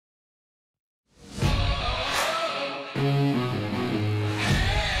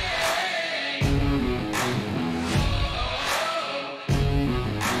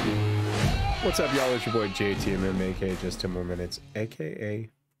What's up, y'all? It's your boy JTMM, aka JustTenMoreMinutes, aka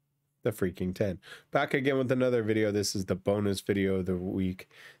the Freaking 10. Back again with another video. This is the bonus video of the week.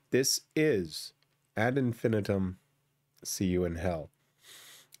 This is Ad Infinitum, See You in Hell.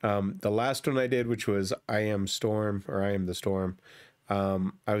 The last one I did, which was I Am Storm, or I Am the Storm,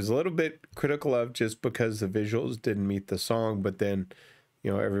 I was a little bit critical of just because the visuals didn't meet the song, but then,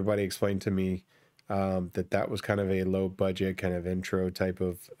 you know, everybody explained to me that was kind of a low budget kind of intro type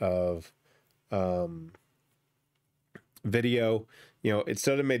of video. You know, it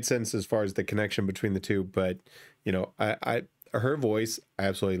still didn't make sense as far as the connection between the two, but you know, her voice I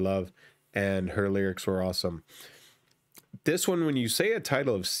absolutely love, and her lyrics were awesome. This one, when you say a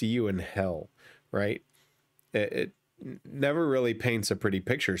title of See You in Hell, right, it never really paints a pretty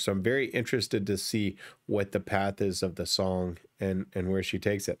picture. So I'm very interested to see what the path is of the song and where she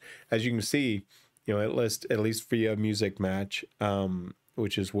takes it. As you can see, you know, at least via Music Match,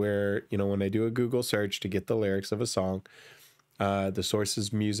 which is where, you know, when I do a Google search to get the lyrics of a song, the source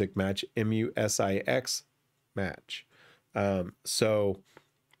is Music Match, MUSIX Match. So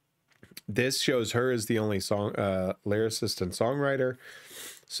this shows her as the only song lyricist and songwriter.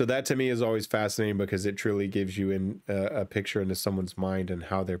 So that to me is always fascinating because it truly gives you a picture into someone's mind and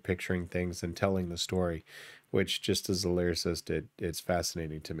how they're picturing things and telling the story, which just as a lyricist, it's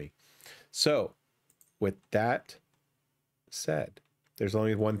fascinating to me. So with that said, there's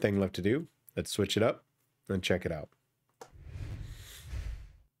only one thing left to do. Let's switch it up and check it out.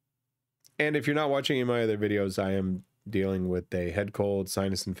 And if you're not watching any of my other videos, I am dealing with a head cold,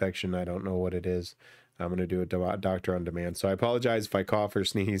 sinus infection. I don't know what it is. I'm going to do a doctor on demand. So I apologize if I cough or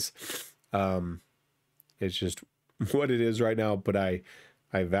sneeze. It's just what it is right now, but I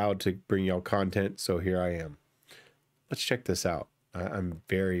vowed to bring y'all content, so here I am. Let's check this out. I'm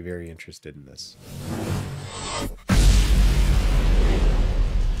very, very interested in this.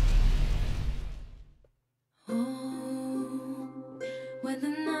 When the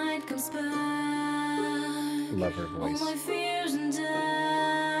night comes back, love her voice. all my fears and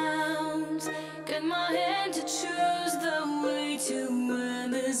doubts, get my hand to choose the way to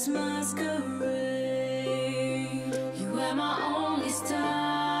end this masquerade. You are my only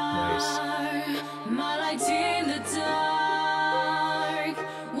star, my light in the dark.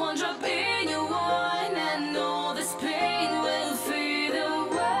 One drop in your wine and all this pain will fade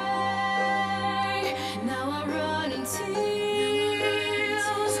away. Now I run in tears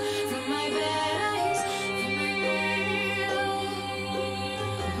from my bed, I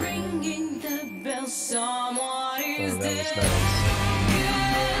feel ringing the bell. Someone is there.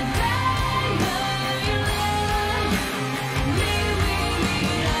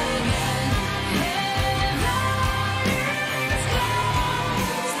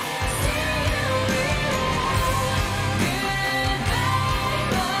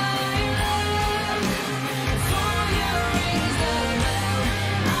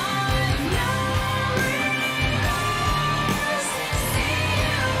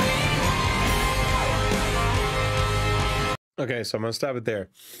 Okay, so I'm gonna stop it there.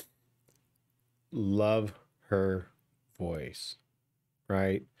 Love her voice,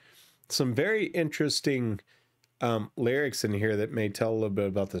 right? Some very interesting lyrics in here that may tell a little bit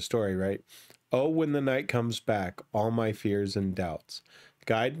about the story, right? Oh, when the night comes back, all my fears and doubts,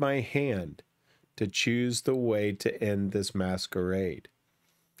 guide my hand to choose the way to end this masquerade.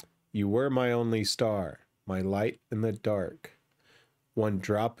 You were my only star, my light in the dark. One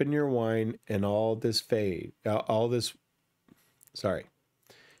drop in your wine and one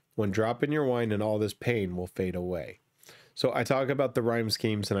drop in your wine and all this pain will fade away. So I talk about the rhyme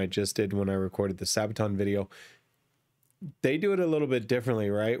schemes, and I just did when I recorded the Sabaton video. They do it a little bit differently,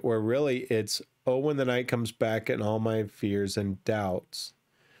 right? Where really it's, oh, when the night comes back and all my fears and doubts,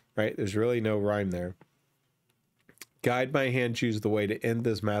 right? There's really no rhyme there. Guide my hand, choose the way to end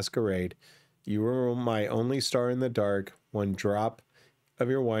this masquerade. You were my only star in the dark. One drop of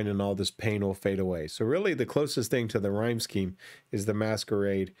your wine and all this pain will fade away. So really the closest thing to the rhyme scheme is the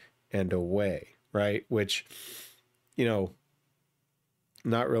masquerade and away, right? Which, you know,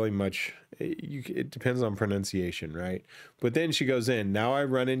 not really much. It depends on pronunciation, right? But then she goes in, now I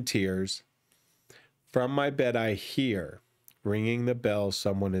run in tears. From my bed I hear, ringing the bell,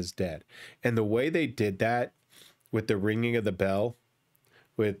 someone is dead. And the way they did that with the ringing of the bell,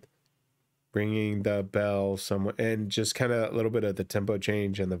 with ringing the bell, someone, and just kind of a little bit of the tempo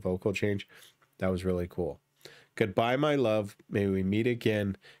change and the vocal change, that was really cool. Goodbye, my love. May we meet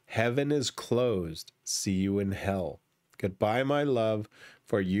again. Heaven is closed. See you in hell. Goodbye, my love.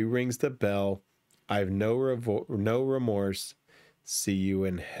 For you rings the bell. I've no remorse. See you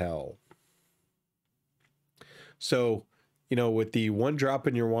in hell. So, you know, with the one drop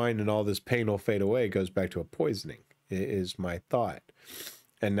in your wine and all this pain will fade away, goes back to a poisoning, is my thought.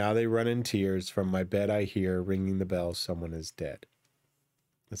 And now they run in tears. From my bed I hear, ringing the bell, someone is dead.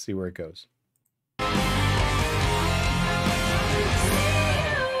 Let's see where it goes.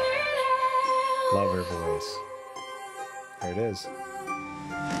 Love her voice. There it is.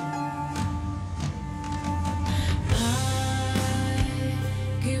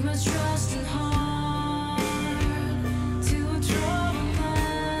 Give my trust and heart to a troubled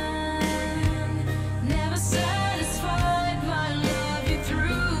man. Never satisfied, my love, you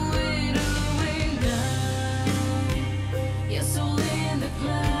threw it away now. Your soul in the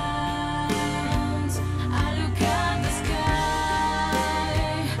clouds. I look at the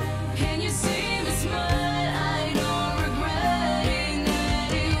sky. Can you see me smile? I don't regret it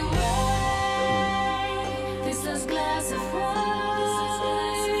anyway. This last glass of wine.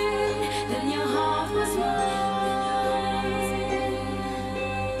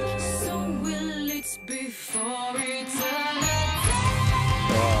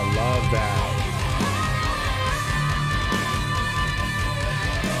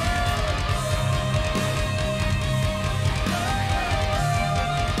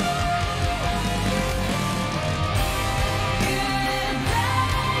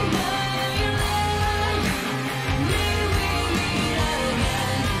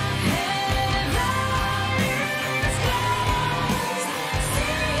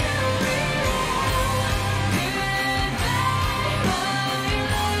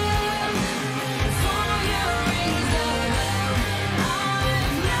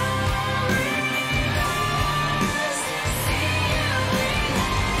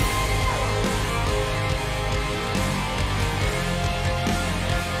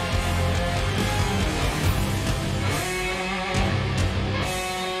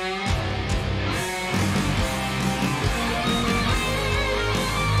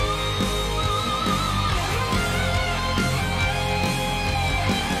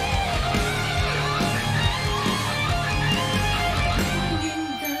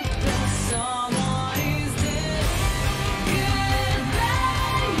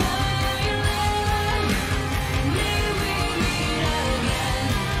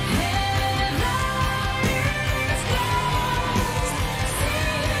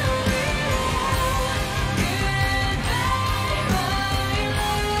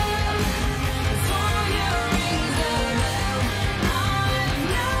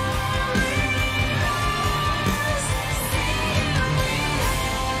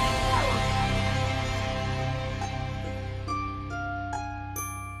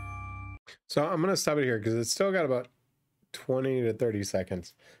 So I'm going to stop it here because it's still got about 20 to 30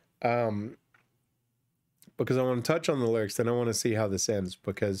 seconds. Because I want to touch on the lyrics, then I want to see how this ends,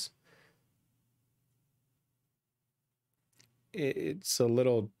 because it's a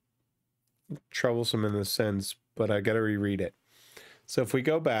little troublesome in this sense, but I got to reread it. So if we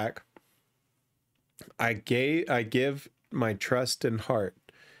go back, I give my trust and heart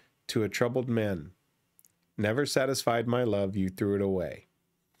to a troubled man. Never satisfied my love, you threw it away.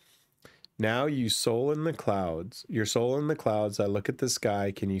 Now you soul in the clouds, your soul in the clouds, I look at the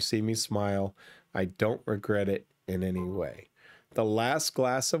sky, can you see me smile? I don't regret it in any way. The last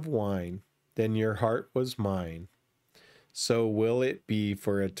glass of wine, then your heart was mine. So will it be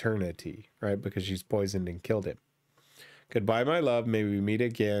for eternity, right? Because she's poisoned and killed him. Goodbye, my love, may we meet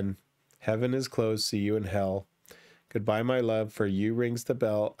again. Heaven is closed, see you in hell. Goodbye, my love, for you rings the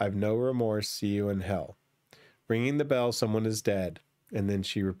bell. I've no remorse, see you in hell. Ringing the bell, someone is dead. And then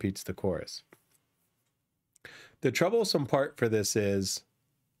she repeats the chorus. The troublesome part for this is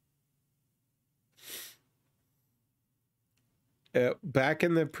back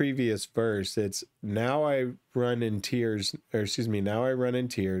in the previous verse, it's now I run in tears, or excuse me, now I run in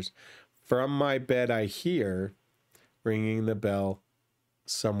tears. From my bed I hear, ringing the bell,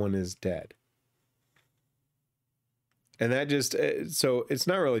 someone is dead. And that just, so it's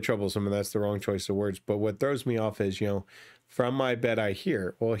not really troublesome, and that's the wrong choice of words. But what throws me off is, you know, from my bed I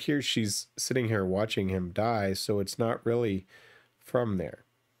hear. Well, here she's sitting here watching him die, so it's not really from there.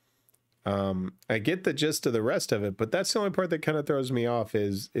 I get the gist of the rest of it, but that's the only part that kind of throws me off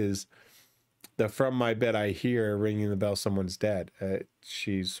is the from my bed I hear, ringing the bell, someone's dead.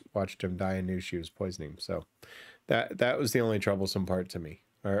 She's watched him die and knew she was poisoning. So that was the only troublesome part to me,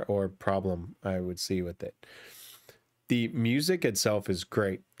 or problem I would see with it. The music itself is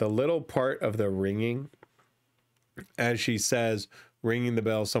great. The little part of the ringing, as she says, ringing the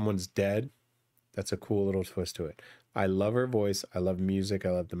bell, someone's dead. That's a cool little twist to it. I love her voice. I love music. I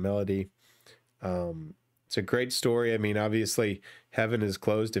love the melody. It's a great story. I mean, obviously, heaven is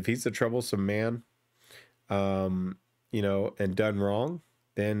closed. If he's a troublesome man, you know, and done wrong,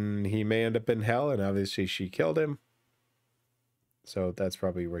 then he may end up in hell, and obviously she killed him. So that's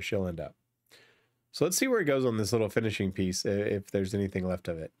probably where she'll end up. So let's see where it goes on this little finishing piece, if there's anything left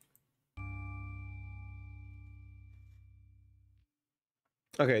of it.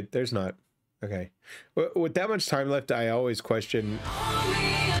 Okay, there's not. Okay. With that much time left, I always question.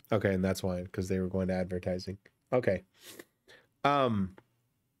 Okay, and that's why, because they were going to advertising. Okay.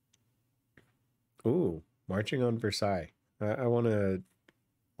 Ooh, Marching on Versailles. I want to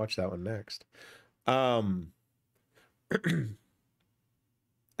watch that one next. I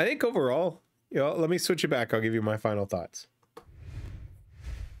think overall, you know, let me switch it back. I'll give you my final thoughts.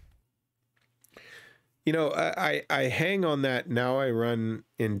 You know, I hang on that. Now I run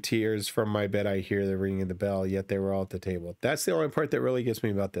in tears from my bed. I hear the ringing of the bell, yet they were all at the table. That's the only part that really gets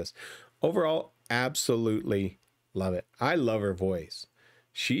me about this. Overall, absolutely love it. I love her voice.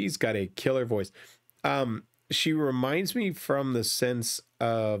 She's got a killer voice. She reminds me from the sense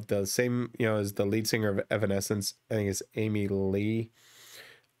of the same, you know, as the lead singer of Evanescence. I think it's Amy Lee.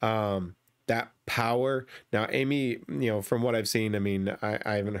 That power. Now, Amy, you know, from what I've seen, I mean,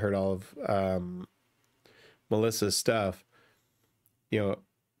 I haven't heard all of Melissa's stuff. You know,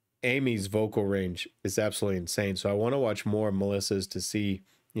 Amy's vocal range is absolutely insane. So I want to watch more of Melissa's to see,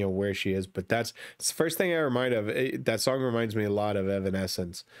 you know, where she is. But that's the first thing I remind of. That song reminds me a lot of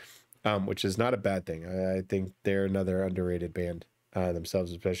Evanescence, which is not a bad thing. I think they're another underrated band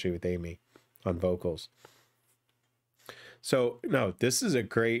themselves, especially with Amy on vocals. So no, this is a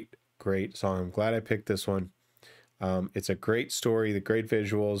great song. I'm glad I picked this one. It's a great story, the great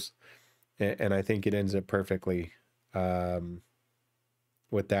visuals, and I think it ends up perfectly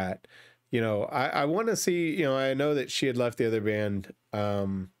with that. You know, I want to see, you know, I know that she had left the other band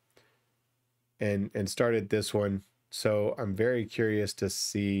and started this one. So I'm very curious to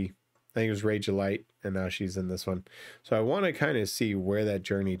see, I think it was Rage of Light, and now she's in this one. So I want to kind of see where that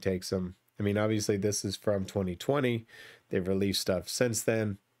journey takes them. I mean, obviously this is from 2020. They've released stuff since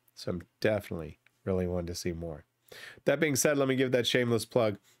then. So I'm definitely really wanting to see more. That being said, let me give that shameless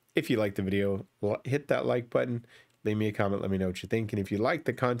plug. If you like the video, hit that like button, leave me a comment, let me know what you think. And if you like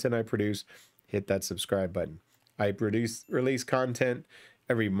the content I produce, hit that subscribe button. I release content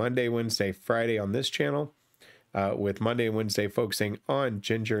every Monday, Wednesday, Friday on this channel, with Monday and Wednesday focusing on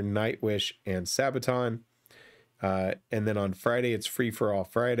Ginger, Nightwish, and Sabaton. And then on Friday, it's Free For All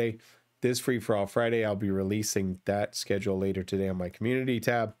Friday. This Free For All Friday, I'll be releasing that schedule later today on my community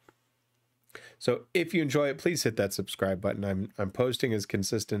tab. So if you enjoy it, please hit that subscribe button. I'm posting as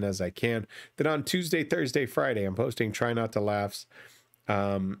consistent as I can. Then on Tuesday, Thursday, Friday, I'm posting Try Not to Laughs.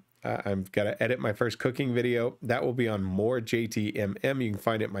 I've got to edit my first cooking video. That will be on More JTMM. You can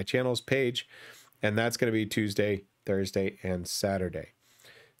find it at my channel's page. And that's going to be Tuesday, Thursday, and Saturday.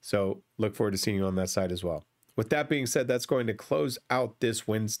 So look forward to seeing you on that side as well. With that being said, that's going to close out this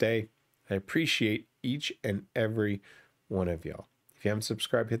Wednesday. I appreciate each and every one of y'all. If you haven't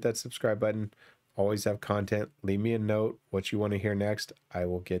subscribed, hit that subscribe button. Always have content. Leave me a note what you want to hear next. I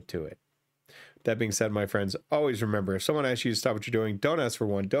will get to it. That being said, my friends, always remember, if someone asks you to stop what you're doing, don't ask for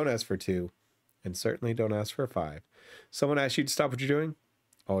 1, don't ask for 2, and certainly don't ask for 5. Someone asks you to stop what you're doing,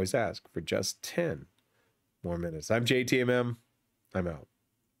 always ask for just 10 more minutes. I'm JTMM. I'm out.